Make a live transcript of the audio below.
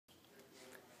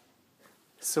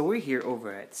So we're here over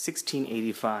at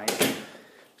 1685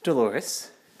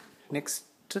 Dolores, next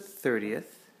to 30th.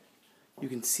 You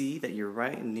can see that you're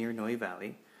right near Noe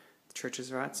Valley. The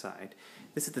churches are outside.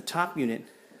 This is the top unit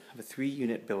of a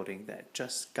 3-unit building that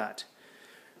just got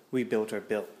rebuilt or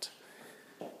built.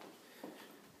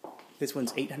 This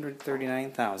one's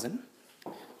 $839,000.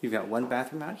 You've got one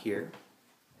bathroom out here,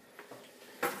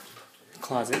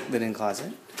 closet, linen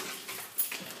closet,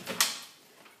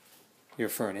 your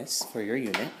furnace for your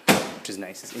unit, which is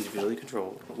nice. It's individually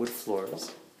controlled, wood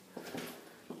floors,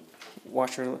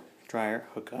 washer, dryer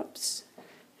hookups,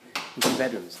 and 2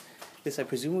 bedrooms. This, I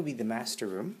presume, will be the master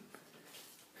room.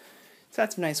 It's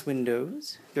got some nice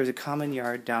windows. There's a common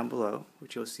yard down below,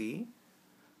 which you'll see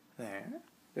there.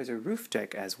 There's a roof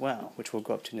deck as well, which we'll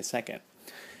go up to in a second.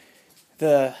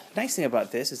 The nice thing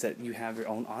about this is that you have your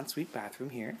own ensuite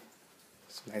bathroom here.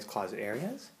 Some nice closet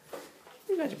areas.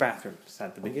 You got your bathroom. It's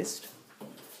not the biggest,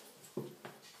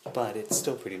 but it's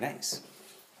still pretty nice.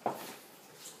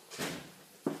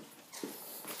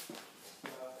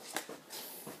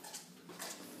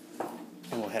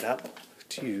 And we'll head up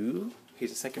to,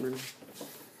 here's the second room.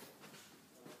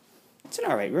 It's an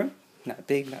alright room. Not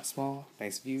big, not small.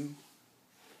 Nice view.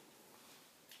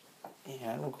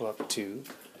 And we'll go up to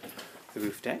the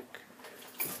roof deck,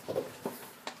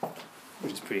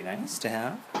 which is pretty nice to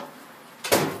have.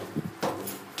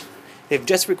 They've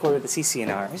just recorded the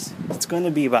CC&Rs. It's going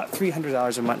to be about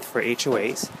 $300 a month for HOAs.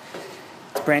 It's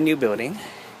a brand new building,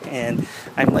 and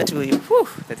I'm led to believe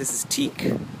that this is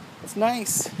teak. It's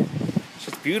nice. It's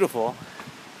just beautiful.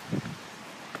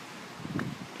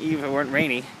 Even if it weren't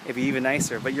rainy, it'd be even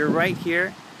nicer. But you're right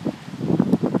here.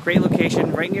 Great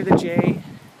location, right near the J,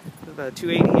 the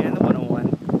 280 and the 101.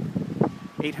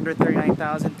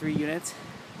 $839,000, 3 units.